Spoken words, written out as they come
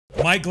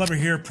Mike Glover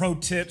here, Pro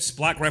Tips,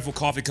 Black Rifle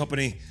Coffee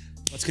Company.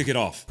 Let's kick it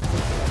off.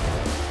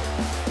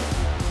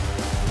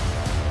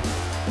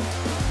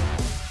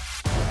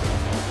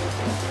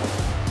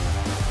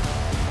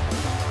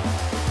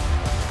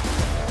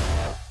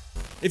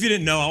 If you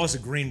didn't know, I was a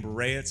Green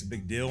Beret. It's a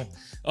big deal.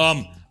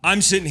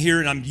 I'm sitting here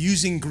and I'm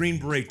using Green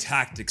Beret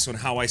tactics on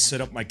how I set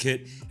up my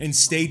kit and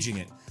staging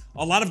it.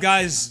 A lot of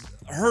guys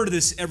heard of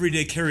this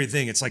everyday carry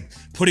thing. It's like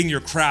putting your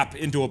crap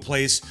into a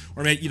place,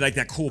 or maybe you like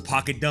that cool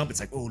pocket dump. It's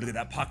like, oh, look at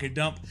that pocket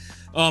dump.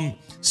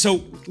 So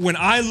when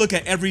I look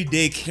at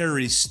everyday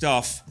carry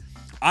stuff,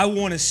 I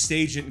want to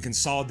stage it and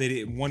consolidate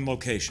it in one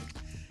location.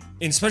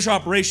 In special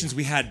operations,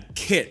 we had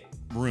kit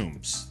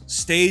rooms,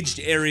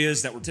 staged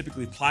areas that were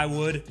typically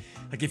plywood.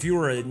 Like if you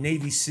were a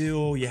Navy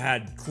SEAL, you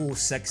had cool,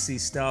 sexy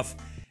stuff.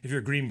 If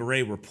you're a Green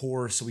Beret, we're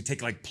poor, so we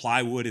take like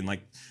plywood and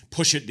like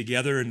push it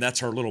together, and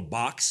that's our little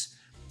box.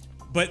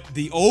 But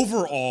the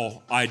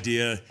overall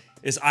idea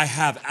is I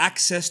have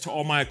access to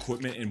all my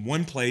equipment in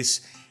one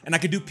place, and I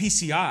could do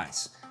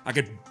PCIs. I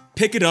could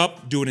pick it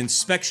up, do an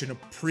inspection, a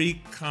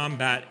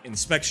pre-combat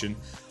inspection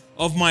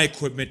of my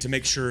equipment to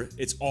make sure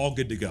it's all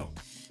good to go.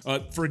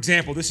 For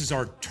example, this is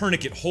our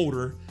tourniquet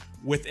holder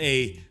with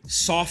a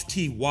soft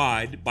T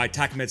wide by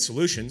TacMed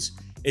Solutions.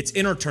 It's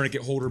in our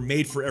tourniquet holder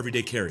made for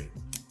everyday carry.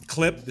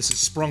 Clip, this is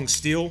sprung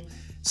steel,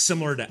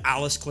 similar to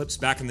Alice clips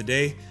back in the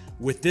day,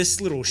 with this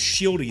little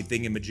shieldy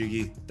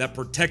thingamajiggy that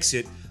protects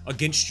it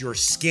against your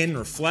skin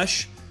or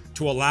flesh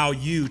to allow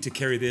you to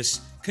carry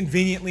this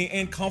conveniently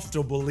and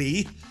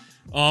comfortably.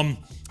 And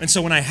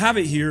so when I have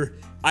it here,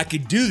 I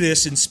could do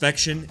this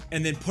inspection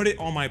and then put it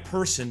on my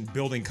person,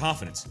 building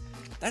confidence.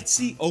 That's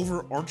the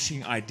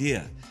overarching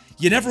idea.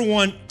 You never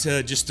want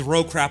to just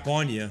throw crap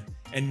on you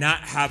and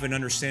not have an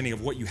understanding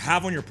of what you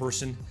have on your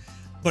person,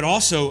 but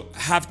also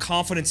have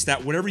confidence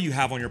that whatever you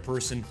have on your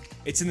person,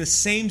 it's in the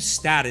same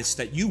status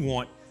that you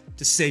want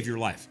to save your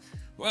life.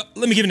 Well,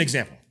 let me give an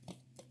example.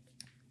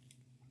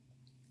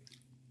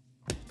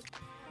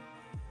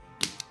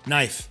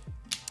 Knife,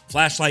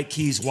 flashlight,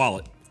 keys,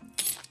 wallet.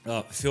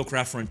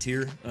 Fieldcraft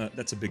Frontier,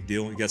 that's a big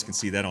deal. You guys can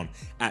see that on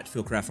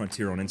 @Fieldcraft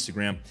Frontier on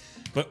Instagram.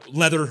 But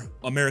leather,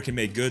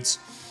 American-made goods.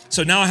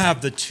 So now I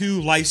have the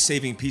two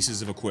life-saving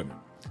pieces of equipment.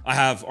 I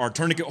have our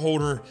tourniquet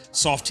holder,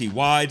 soft T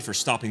wide for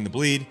stopping the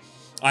bleed.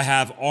 I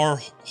have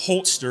our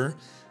holster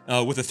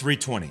with a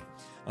 320.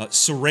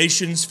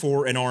 Serrations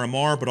for an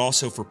RMR, but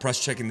also for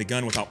press checking the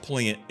gun without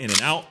pulling it in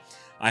and out.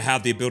 I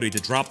have the ability to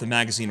drop the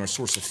magazine or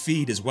source of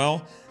feed as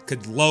well.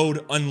 Could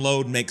load,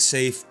 unload, make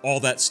safe, all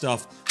that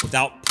stuff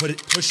without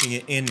pushing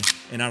it in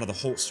and out of the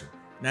holster.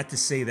 Not to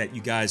say that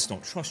you guys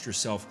don't trust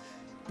yourself,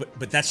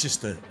 but that's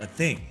just a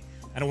thing.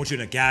 I don't want you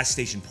in a gas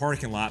station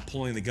parking lot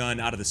pulling the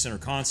gun out of the center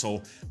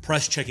console,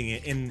 press checking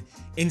it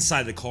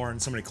inside the car, and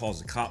somebody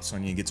calls the cops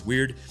on you and gets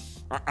weird.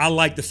 I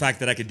like the fact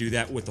that I could do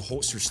that with the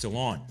holster still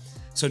on.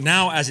 So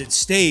now as it's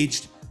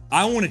staged,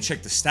 I want to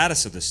check the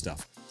status of this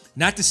stuff.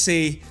 Not to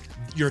say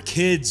your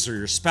kids or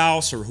your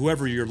spouse or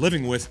whoever you're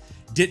living with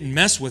didn't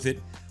mess with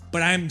it,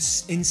 but I'm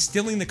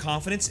instilling the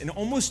confidence and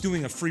almost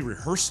doing a free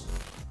rehearsal.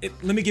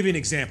 Let me give you an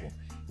example.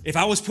 If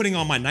I was putting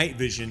on my night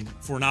vision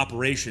for an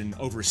operation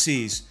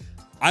overseas,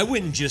 I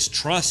wouldn't just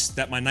trust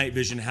that my night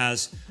vision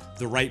has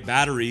the right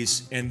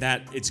batteries and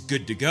that it's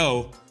good to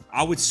go.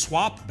 I would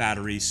swap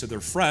batteries so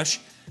they're fresh,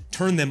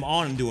 turn them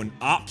on and do an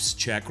ops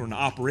check or an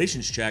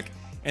operations check,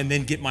 and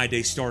then get my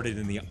day started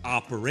in the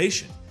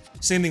operation.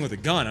 Same thing with a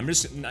gun. I'm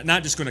just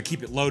not just gonna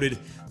keep it loaded,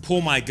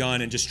 pull my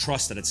gun and just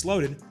trust that it's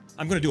loaded.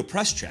 I'm gonna do a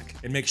press check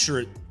and make sure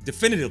it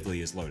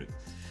definitively is loaded.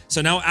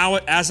 So now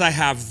as I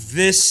have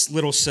this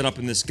little setup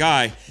in this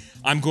guy,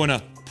 I'm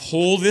gonna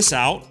pull this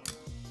out,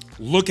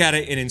 look at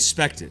it and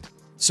inspect it.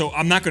 So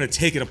I'm not gonna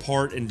take it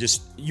apart and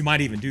just, you might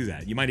even do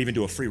that. You might even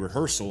do a free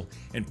rehearsal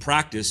and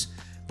practice,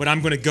 but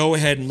I'm gonna go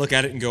ahead and look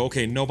at it and go,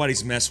 okay,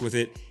 nobody's messed with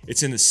it.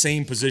 It's in the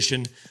same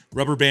position,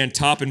 rubber band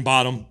top and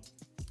bottom,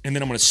 and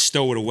then I'm gonna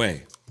stow it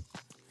away.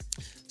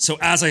 So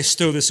as I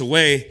stow this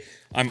away,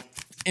 I'm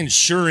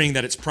ensuring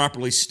that it's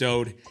properly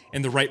stowed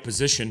in the right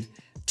position,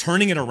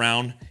 turning it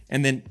around,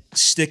 and then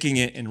sticking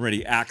it in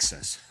ready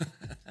access.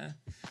 I'm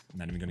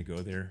not even gonna go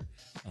there.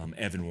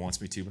 Evan wants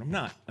me to, but I'm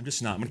not. I'm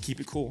just not. I'm gonna keep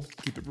it cool,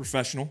 keep it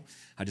professional.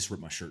 I just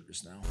ripped my shirt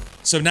just now.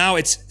 So now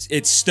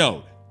it's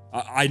stowed.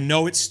 I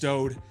know it's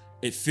stowed.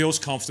 It feels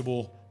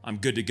comfortable. I'm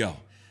good to go.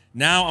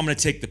 Now I'm gonna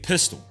take the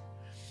pistol.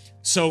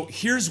 So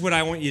here's what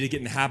I want you to get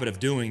in the habit of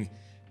doing.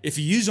 If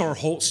you use our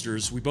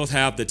holsters, we both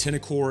have the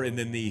Tenacore and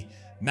then the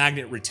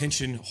magnet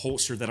retention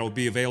holster that will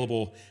be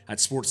available at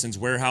Sportsman's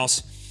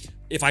Warehouse.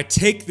 If I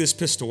take this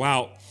pistol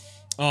out,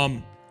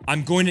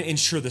 I'm going to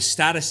ensure the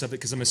status of it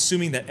because I'm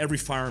assuming that every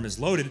firearm is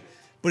loaded,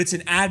 but it's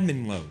an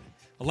admin load.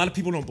 A lot of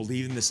people don't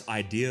believe in this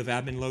idea of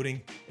admin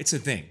loading. It's a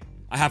thing.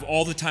 I have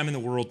all the time in the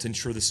world to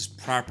ensure this is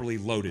properly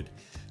loaded.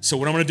 So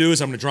what I'm gonna do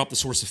is I'm gonna drop the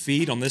source of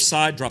feed on this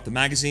side, drop the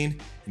magazine.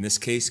 In this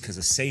case, because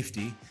of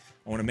safety,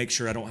 I wanna make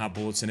sure I don't have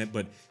bullets in it,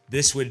 but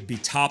this would be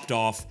topped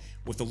off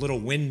with a little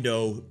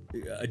window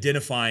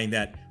identifying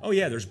that, oh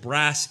yeah, there's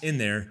brass in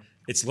there.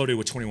 It's loaded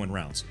with 21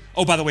 rounds.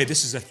 Oh, by the way,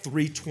 this is a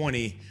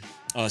 320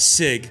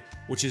 SIG.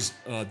 which is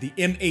the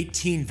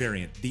M18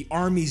 variant, the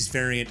Army's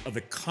variant of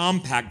the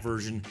compact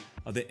version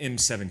of the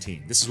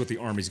M17. This is what the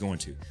Army's going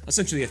to,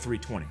 essentially a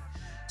 320.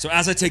 So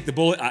as I take the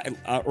bullet,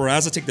 or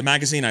as I take the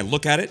magazine, I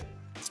look at it,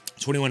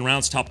 21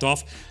 rounds topped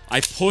off.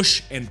 I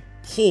push and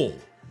pull,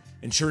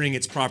 ensuring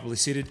it's properly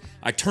seated.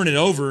 I turn it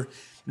over.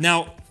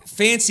 Now,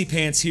 Fancy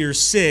Pants here,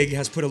 SIG,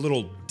 has put a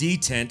little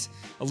detent,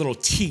 a little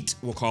teat,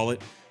 we'll call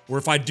it, where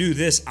if I do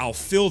this, I'll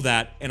fill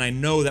that, and I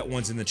know that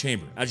one's in the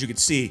chamber. As you can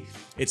see,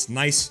 it's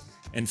nice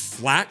and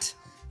flat,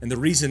 and the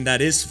reason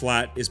that is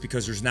flat is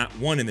because there's not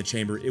one in the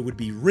chamber. It would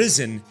be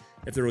risen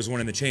if there was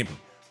one in the chamber,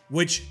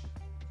 which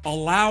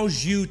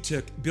allows you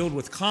to build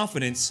with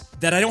confidence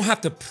that I don't have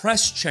to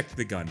press check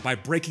the gun by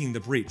breaking the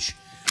breech.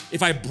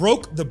 If I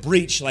broke the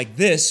breech like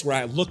this, where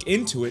I look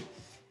into it,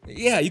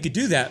 yeah, you could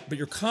do that, but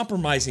you're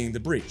compromising the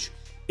breech.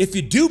 If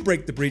you do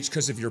break the breech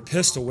because of your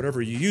pistol,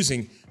 whatever you're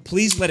using,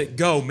 please let it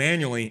go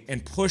manually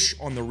and push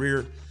on the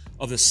rear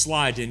of the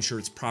slide to ensure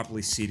it's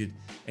properly seated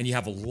and you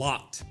have a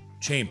locked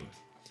chamber.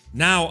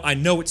 Now I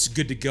know it's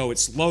good to go,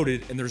 it's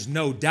loaded, and there's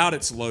no doubt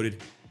it's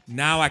loaded.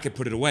 Now I can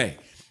put it away.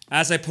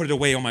 As I put it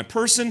away on my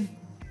person,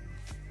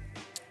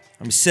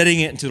 I'm setting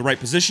it into the right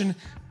position,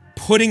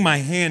 putting my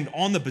hand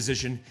on the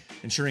position,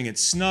 ensuring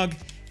it's snug,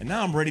 and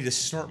now I'm ready to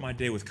start my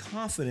day with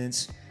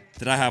confidence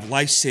that I have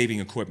life-saving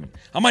equipment.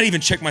 I might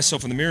even check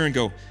myself in the mirror and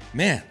go,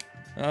 man,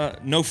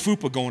 no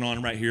FUPA going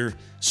on right here,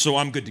 so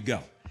I'm good to go.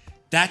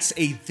 That's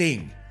a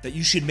thing that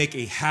you should make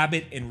a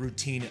habit and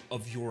routine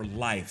of your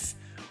life.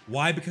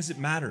 Why? Because it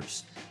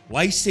matters.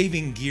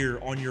 Life-saving gear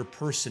on your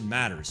person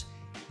matters.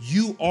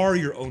 You are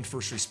your own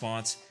first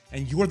response,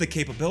 and you're the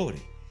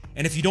capability.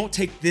 And if you don't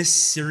take this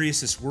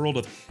serious, this world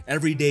of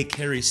everyday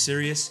carry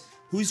serious,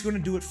 who's going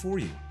to do it for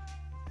you?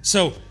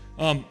 So,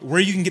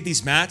 where you can get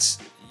these mats,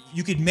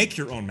 you could make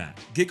your own mat.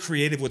 Get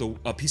creative with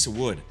a piece of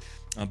wood.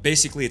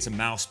 Basically, it's a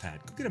mouse pad.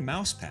 Go get a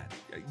mouse pad.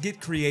 Get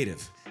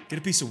creative. Get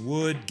a piece of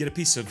wood. Get a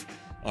piece of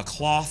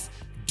cloth.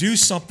 Do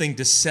something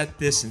to set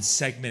this and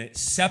segment it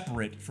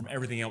separate from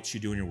everything else you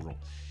do in your world.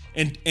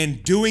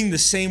 And doing the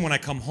same when I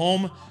come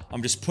home,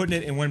 I'm just putting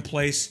it in one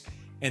place,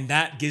 and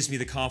that gives me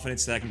the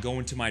confidence that I can go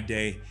into my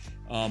day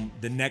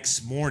the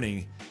next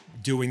morning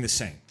doing the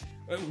same.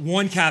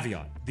 One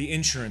caveat, the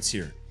insurance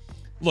here.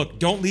 Look,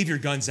 don't leave your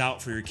guns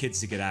out for your kids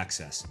to get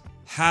access.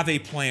 Have a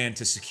plan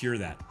to secure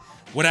that.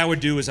 What I would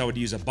do is I would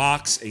use a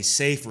box, a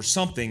safe, or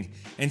something,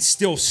 and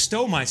still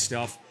stow my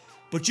stuff,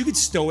 but you could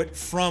stow it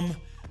from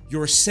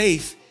your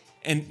safe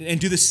and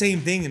do the same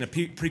thing in a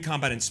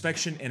pre-combat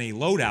inspection and a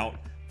loadout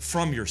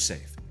from your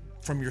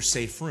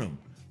safe room,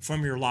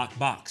 from your locked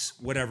box,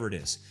 whatever it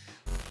is.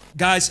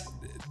 Guys,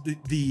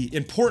 the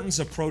importance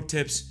of pro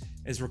tips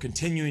is we're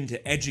continuing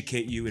to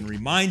educate you and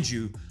remind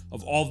you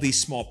of all these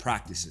small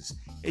practices.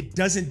 It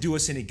doesn't do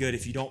us any good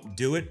if you don't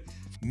do it.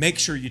 Make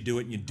sure you do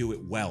it and you do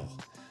it well.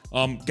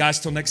 Guys,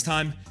 till next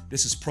time,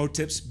 this is Pro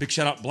Tips. Big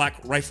shout out Black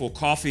Rifle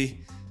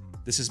Coffee.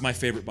 This is my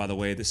favorite, by the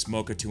way, this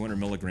Mocha 200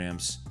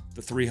 milligrams.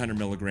 The 300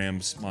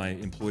 milligrams, my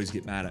employees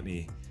get mad at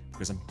me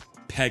because I'm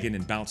pegging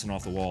and bouncing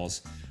off the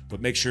walls.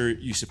 But make sure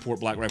you support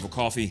Black Rifle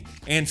Coffee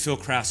and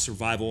Fieldcraft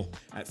Survival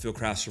at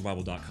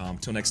fieldcraftsurvival.com.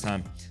 Till next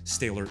time,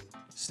 stay alert,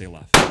 stay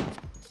alive.